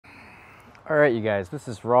All right, you guys, this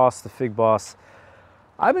is Ross, the Fig Boss.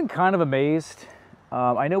 I've been kind of amazed.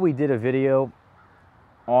 I know we did a video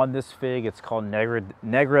on this fig. It's called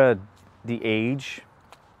Negra the Age,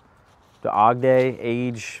 the Agde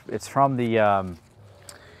Age. It's from the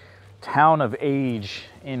town of Age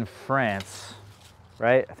in France,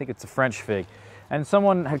 right? I think it's a French fig. And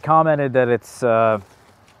someone had commented that it's, it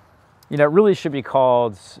really should be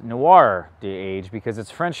called Noir de Age because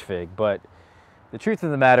it's French fig. But the truth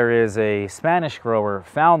of the matter is a Spanish grower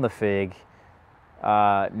found the fig,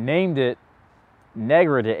 named it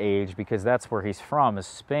Negra de Age because that's where he's from, is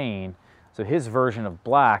Spain. So his version of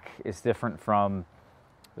black is different from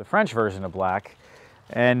the French version of black.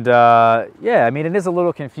 And yeah, I mean, it is a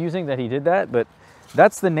little confusing that he did that, but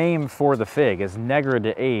that's the name for the fig, is Negra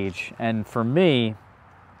de Age. And for me,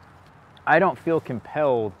 I don't feel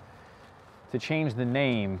compelled to change the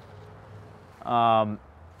name,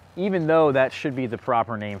 even though that should be the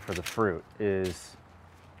proper name for the fruit, is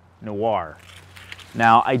Noir.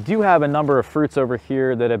 Now, I do have a number of fruits over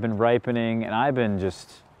here that have been ripening, and I've been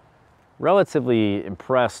just relatively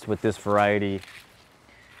impressed with this variety.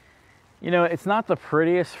 You know, it's not the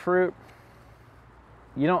prettiest fruit.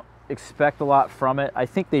 You don't expect a lot from it. I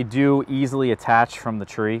think they do easily attach from the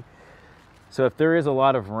tree. So if there is a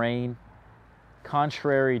lot of rain, a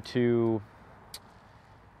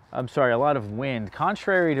lot of wind,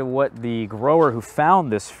 contrary to what the grower who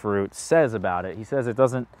found this fruit says about it. He says it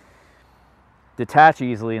doesn't detach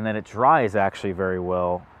easily and then it dries actually very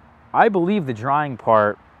well. I believe the drying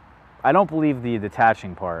part. I don't believe the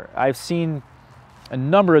detaching part. I've seen a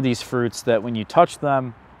number of these fruits that when you touch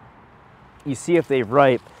them, you see if they're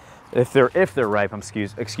ripe, if they're ripe,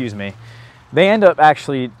 excuse me, they end up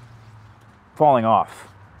actually falling off.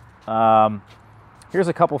 Here's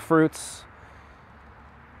a couple fruits.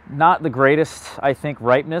 Not the greatest, I think,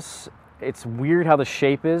 ripeness. It's weird how the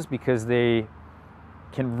shape is because they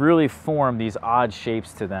can really form these odd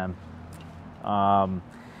shapes to them.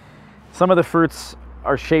 Some of the fruits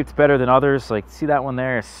are shaped better than others. Like, see that one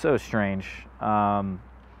there? It's so strange.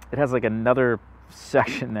 It has like another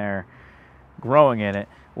section there growing in it,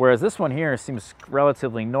 whereas this one here seems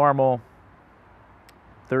relatively normal.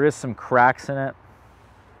 There is some cracks in it,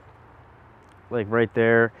 like right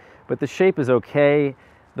there, but the shape is okay.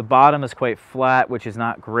 The bottom is quite flat, which is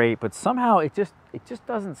not great, but somehow it just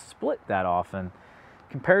doesn't split that often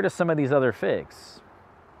compared to some of these other figs.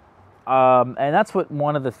 And that's what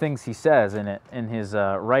one of the things he says in his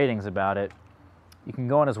writings about it. You can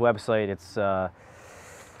go on his website. It's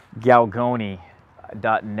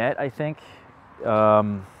galgoni.net, I think.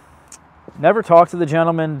 Never talked to the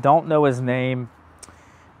gentleman, don't know his name,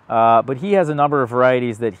 but he has a number of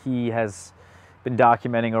varieties that he has been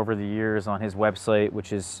documenting over the years on his website,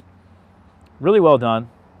 which is really well done.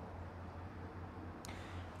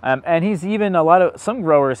 And he's even, some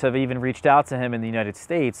growers have even reached out to him in the United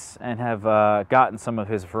States and have gotten some of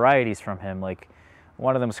his varieties from him. Like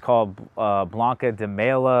one of them is called Blanca de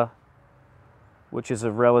Mela, which is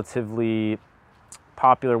a relatively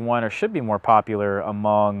popular one, or should be more popular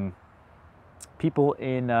among people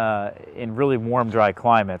in really warm, dry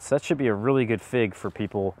climates. That should be a really good fig for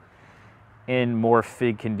people in more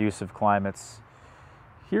fig-conducive climates.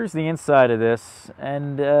 Here's the inside of this,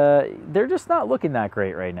 and they're just not looking that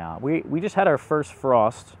great right now. We just had our first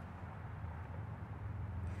frost.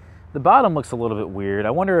 The bottom looks a little bit weird. I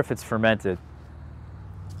wonder if it's fermented.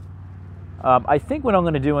 I think what I'm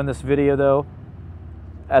going to do in this video, though,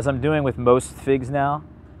 as I'm doing with most figs now,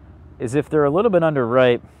 is if they're a little bit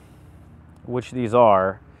underripe, which these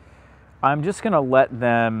are, I'm just going to let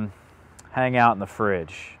them hang out in the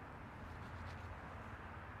fridge.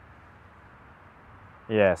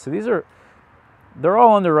 Yeah, so they're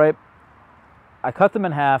all underripe. I cut them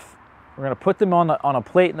in half. We're going to put them on a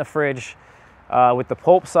plate in the fridge with the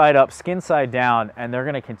pulp side up, skin side down, and they're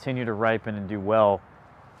going to continue to ripen and do well.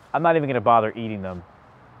 I'm not even going to bother eating them.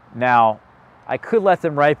 Now, I could let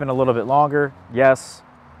them ripen a little bit longer, yes,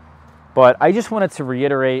 but I just wanted to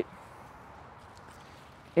reiterate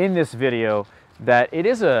in this video that it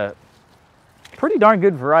is a pretty darn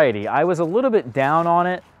good variety. I was a little bit down on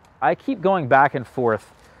it. I keep going back and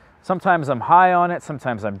forth. Sometimes I'm high on it,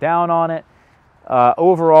 sometimes I'm down on it.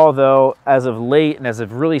 Overall, though, as of late and as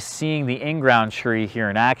of really seeing the in-ground tree here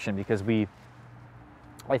in action, because I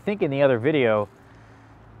think in the other video,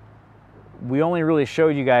 we only really showed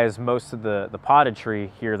you guys most of the potted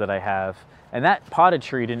tree here that I have, and that potted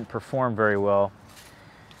tree didn't perform very well.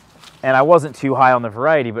 And I wasn't too high on the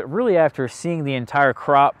variety, but really after seeing the entire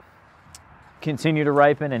crop continue to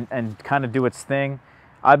ripen and kind of do its thing,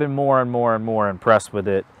 I've been more and more and more impressed with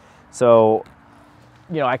it. So,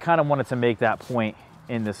 I kind of wanted to make that point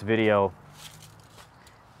in this video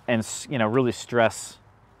and, you know, really stress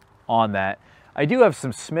on that. I do have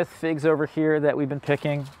some Smith figs over here that we've been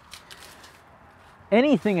picking.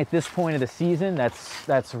 Anything at this point of the season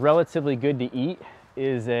that's relatively good to eat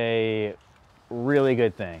is a really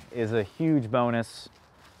good thing, is a huge bonus.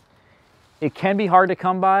 It can be hard to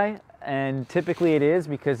come by, and typically it is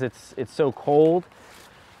because it's so cold.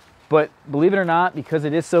 But believe it or not, because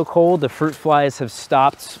it is so cold, the fruit flies have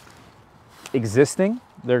stopped existing.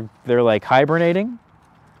 They're like hibernating.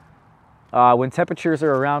 When temperatures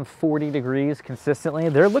are around 40 degrees consistently,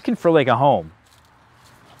 they're looking for like a home.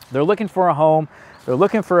 They're looking for a home. They're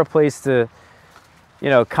looking for a place to, you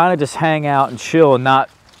know, kind of just hang out and chill and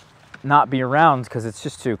not be around because it's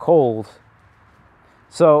just too cold.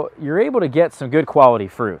 So you're able to get some good quality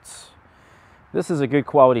fruits. This is a good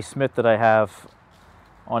quality Smith that I have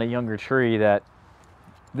on a younger tree. That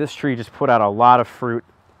this tree just put out a lot of fruit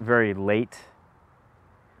very late.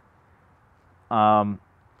 You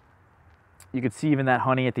could see even that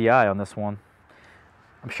honey at the eye on this one.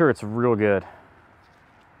 I'm sure it's real good.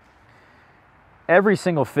 Every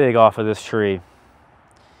single fig off of this tree.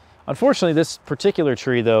 Unfortunately, this particular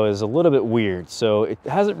tree though is a little bit weird, so it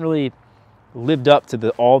hasn't really lived up to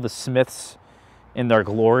all the Smiths in their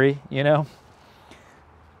glory, you know.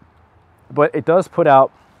 But it does put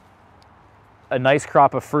out a nice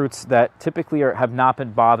crop of fruits that typically have not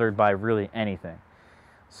been bothered by really anything.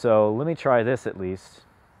 So let me try this at least,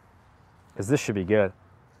 because this should be good.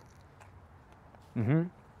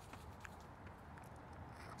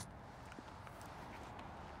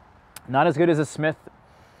 Not as good as a Smith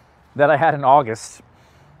that I had in August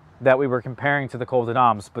that we were comparing to the Golden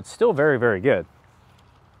Oms, but still very, very good.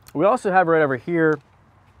 We also have right over here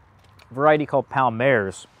a variety called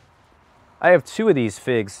Palmares. I have two of these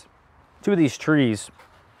figs, two of these trees.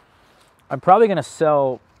 I'm probably going to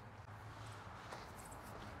sell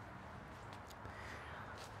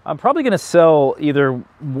either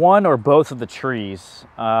one or both of the trees.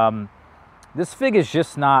 This fig is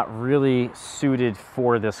just not really suited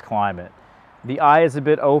for this climate. The eye is a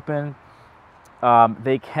bit open.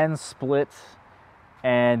 They can split,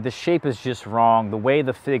 and the shape is just wrong. The way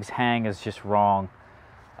the figs hang is just wrong.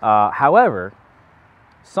 However,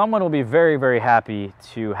 someone will be very, very happy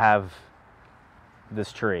to have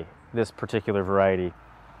this tree, this particular variety.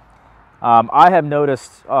 I have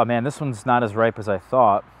noticed, oh man, this one's not as ripe as I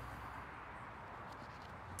thought.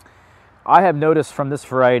 I have noticed from this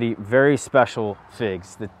variety very special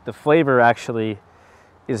figs. The flavor actually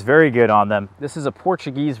is very good on them. This is a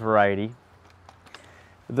Portuguese variety.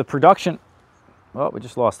 The production, oh, we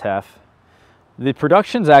just lost half. The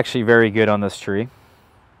production's actually very good on this tree.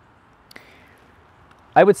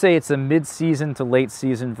 I would say it's a mid-season to late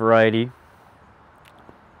season variety.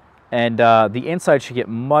 And the inside should get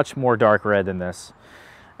much more dark red than this.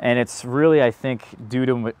 And it's really, I think, due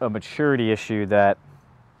to a maturity issue that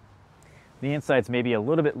the inside's maybe a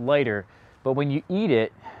little bit lighter, but when you eat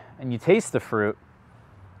it and you taste the fruit,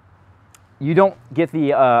 you don't get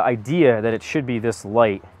the idea that it should be this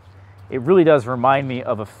light. It really does remind me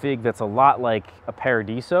of a fig that's a lot like a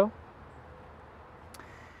Paradiso.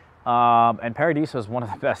 And Paradiso is one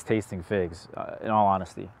of the best tasting figs, in all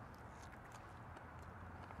honesty.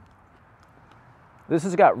 This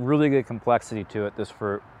has got really good complexity to it, this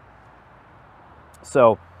fruit.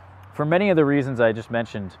 So, for many of the reasons I just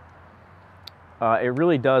mentioned, it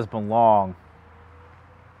really does belong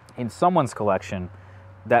in someone's collection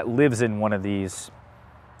that lives in one of these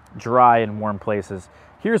dry and warm places.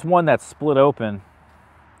 Here's one that's split open.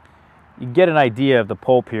 You get an idea of the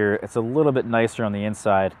pulp here. It's a little bit nicer on the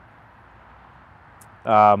inside,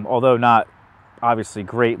 although not obviously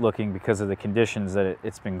great looking because of the conditions that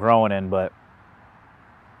it's been growing in. But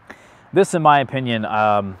this, in my opinion,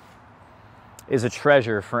 is a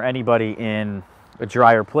treasure for anybody in a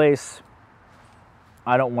drier place.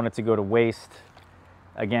 I don't want it to go to waste.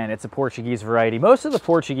 Again, it's a Portuguese variety. Most of the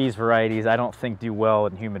Portuguese varieties I don't think do well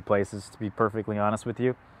in humid places, to be perfectly honest with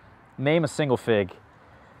you. Name a single fig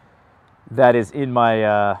that is in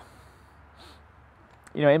my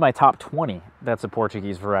in my top 20 that's a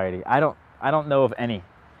Portuguese variety. I don't know of any.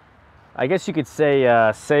 I guess you could say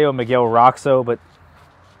São Miguel Roxo, but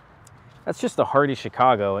that's just a hardy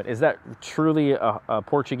Chicago. Is that truly a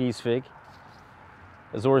Portuguese fig?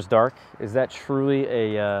 Azores Dark, is that truly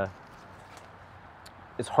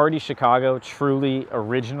is hardy Chicago truly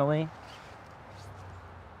originally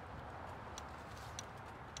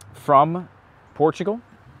from Portugal?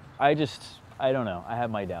 I don't know. I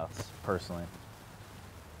have my doubts, personally.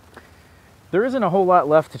 There isn't a whole lot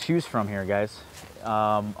left to choose from here, guys.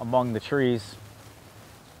 Among the trees,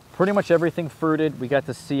 pretty much everything fruited. We got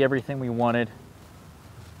to see everything we wanted.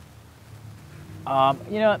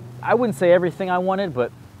 You know, I wouldn't say everything I wanted,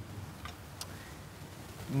 but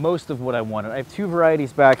most of what I wanted. I have two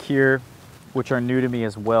varieties back here, which are new to me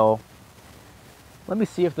as well. Let me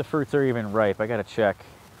see if the fruits are even ripe. I gotta check.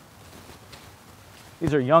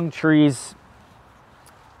 These are young trees.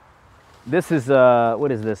 This is,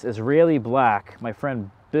 what is this? Israeli Black. My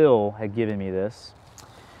friend Bill had given me this.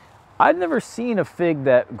 I've never seen a fig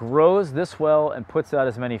that grows this well and puts out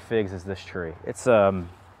as many figs as this tree. It's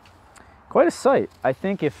quite a sight. I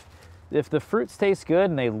think if the fruits taste good,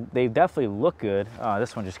 and they definitely look good.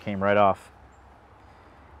 This one just came right off.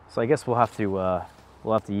 So I guess we'll have to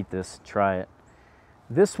eat this, try it.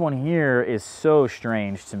 This one here is so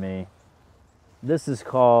strange to me. This is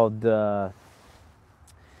called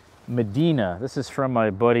Medina. This is from my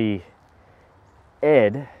buddy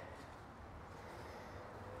Ed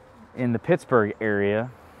in the Pittsburgh area.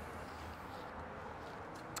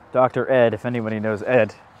 Dr. Ed, if anybody knows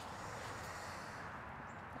Ed.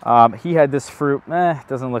 He had this fruit.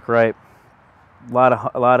 Doesn't look right. A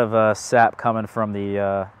lot of sap coming from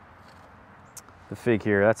the fig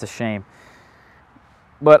here. That's a shame.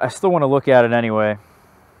 But I still want to look at it anyway.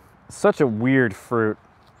 Such a weird fruit.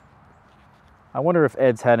 I wonder if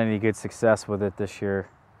Ed's had any good success with it this year.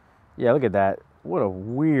 Yeah, look at that. What a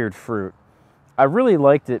weird fruit. I really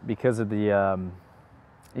liked it because of the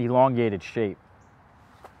elongated shape.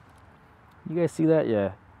 You guys see that?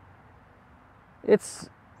 Yeah. It's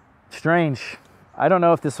strange. I don't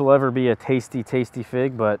know if this will ever be a tasty, tasty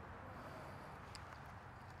fig, but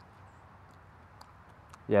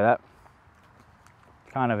yeah, that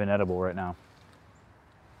kind of inedible right now.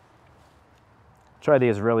 Try the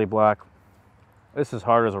Israeli Black. This is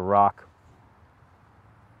hard as a rock.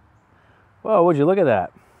 Whoa, would you look at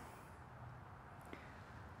that?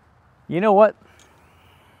 You know what?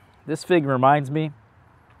 This fig reminds me,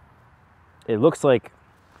 it looks like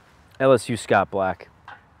LSU Scott Black.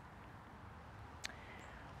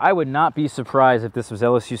 I would not be surprised if this was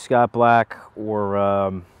LSU Scott Black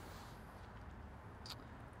or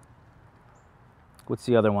what's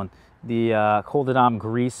the other one? The Coldedam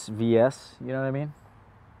Grease VS, you know what I mean?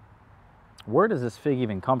 Where does this fig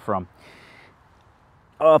even come from?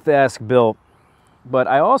 I'll have to ask Bill. But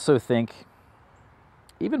I also think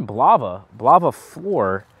even Blava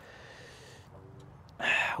Floor,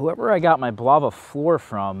 whoever I got my Blava Floor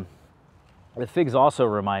from, the figs also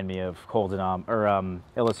remind me of Coldedam or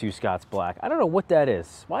LSU Scott's Black. I don't know what that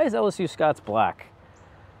is. Why is LSU Scott's Black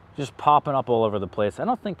just popping up all over the place? I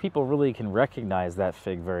don't think people really can recognize that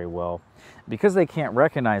fig very well. Because they can't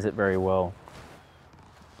recognize it very well,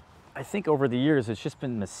 I think over the years it's just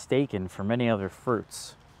been mistaken for many other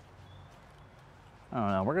fruits. I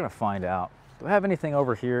don't know, we're gonna find out. Do I have anything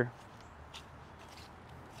over here?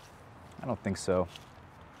 I don't think so.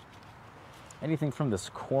 Anything from this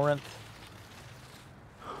Corinth?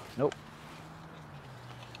 Nope.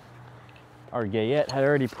 Our Gayette had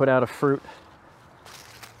already put out a fruit.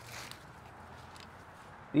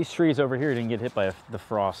 These trees over here didn't get hit by the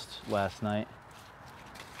frost last night,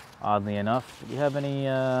 oddly enough. Do you have any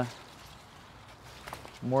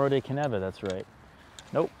Moro de Caneva? That's right.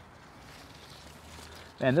 Nope.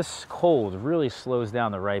 Man, this cold really slows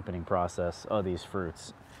down the ripening process of these fruits.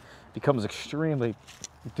 It becomes extremely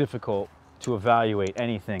difficult to evaluate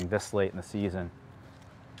anything this late in the season.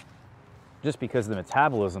 Just because the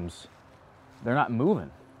metabolisms, they're not moving.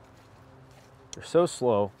 They're so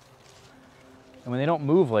slow. And when they don't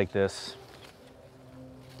move like this,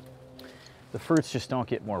 the fruits just don't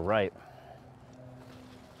get more ripe.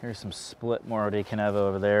 Here's some split Moro de Caneva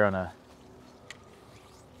over there on a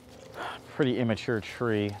pretty immature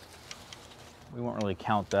tree. We won't really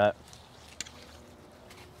count that.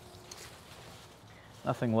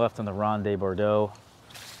 Nothing left on the Ronde Bordeaux.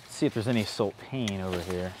 Let's see if there's any Sultane over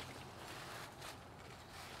here.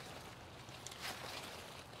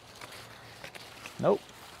 Nope.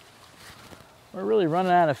 We're really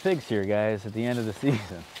running out of figs here, guys, at the end of the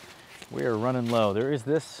season. We are running low. There is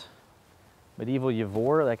this Medieval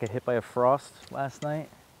Yavor that got hit by a frost last night,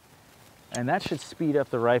 and that should speed up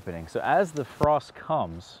the ripening. So as the frost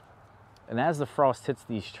comes, and as the frost hits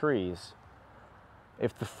these trees,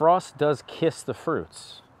 if the frost does kiss the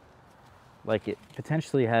fruits, like it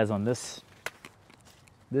potentially has on this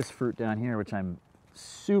fruit down here, which I'm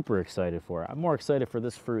super excited for. I'm more excited for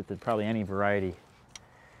this fruit than probably any variety.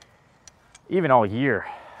 Even all year,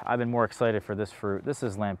 I've been more excited for this fruit. This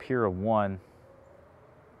is Lampira 1.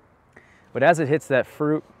 But as it hits that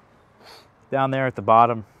fruit down there at the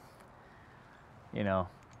bottom, you know,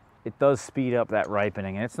 it does speed up that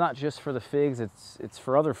ripening. And it's not just for the figs, it's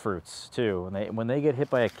for other fruits too. When they get hit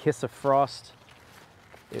by a kiss of frost,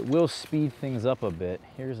 it will speed things up a bit.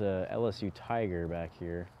 Here's a LSU Tiger back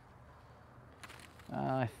here.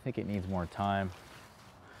 I think it needs more time.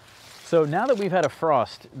 So now that we've had a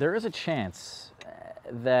frost, there is a chance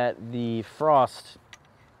that the frost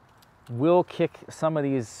will kick some of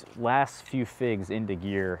these last few figs into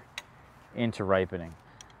gear, into ripening.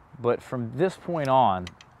 But from this point on,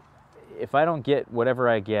 if I don't get whatever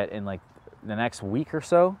I get in like the next week or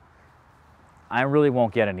so, I really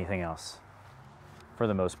won't get anything else for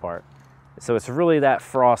the most part. So it's really that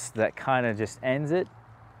frost that kind of just ends it,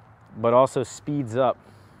 but also speeds up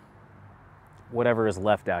whatever is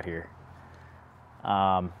left out here.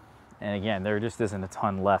 And again, there just isn't a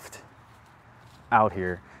ton left out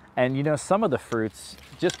here. And you know, some of the fruits,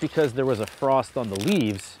 just because there was a frost on the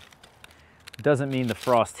leaves, doesn't mean the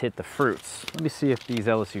frost hit the fruits. Let me see if these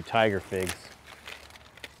LSU Tiger figs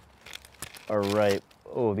are ripe.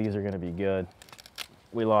 Oh, these are gonna be good.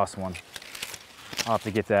 We lost one. I'll have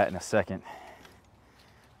to get that in a second.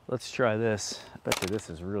 Let's try this. I bet you this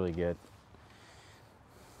is really good.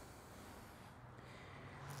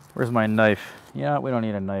 Where's my knife? Yeah, we don't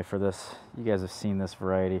need a knife for this. You guys have seen this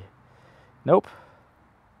variety. Nope.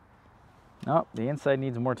 Nope, the inside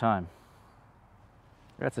needs more time.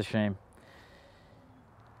 That's a shame.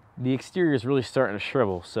 The exterior is really starting to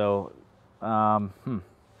shrivel, so not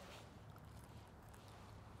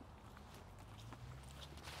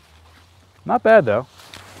bad though.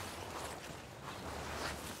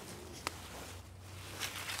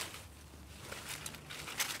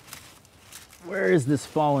 Where is this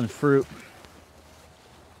fallen fruit?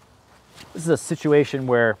 This is a situation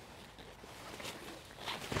where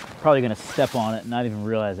I'm probably gonna step on it and not even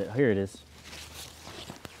realize it. Here it is.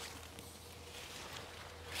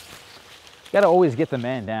 Gotta always get the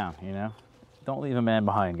man down, you know? Don't leave a man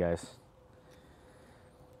behind, guys.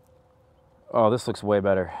 Oh, this looks way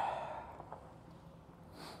better.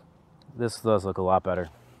 This does look a lot better.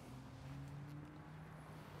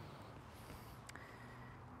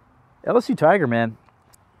 LSU Tiger, man,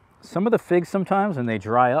 some of the figs sometimes when they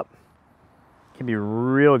dry up can be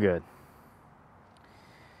real good.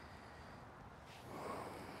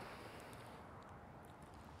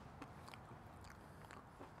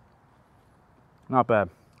 Not bad.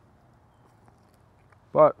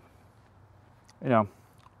 But, you know,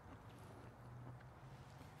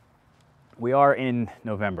 we are in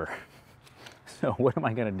November. So what am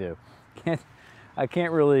I gonna do? I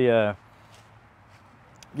can't really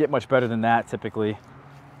get much better than that typically.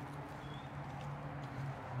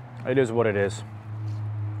 It is what it is.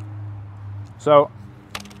 So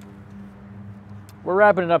we're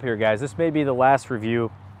wrapping it up here, guys. This may be the last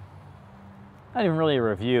review. Not even really a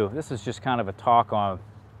review. This is just kind of a talk on,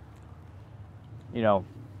 you know,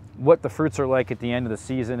 what the fruits are like at the end of the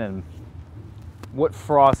season and what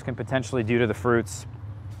frost can potentially do to the fruits.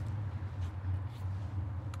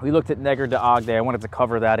 We looked at Negra d'Agde. I wanted to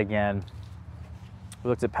cover that again. We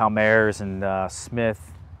looked at Palmares and Smith.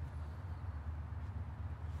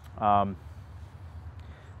 So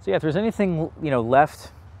yeah, if there's anything, you know,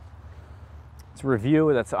 left to review,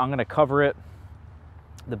 I'm going to cover it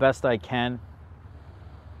the best I can.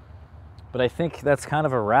 But I think that's kind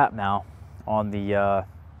of a wrap now on the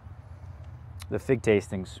fig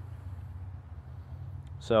tastings.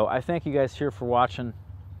 So I thank you guys here for watching.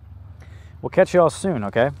 We'll catch you all soon,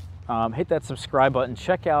 okay? Hit that subscribe button.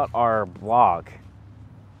 Check out our blog,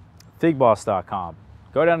 figboss.com.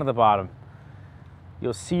 Go down to the bottom.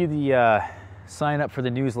 You'll see the sign up for the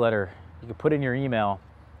newsletter. You can put in your email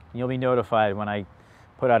and you'll be notified when I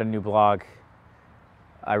put out a new blog.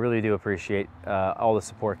 I really do appreciate all the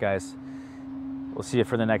support, guys. We'll see you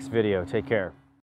for the next video. Take care.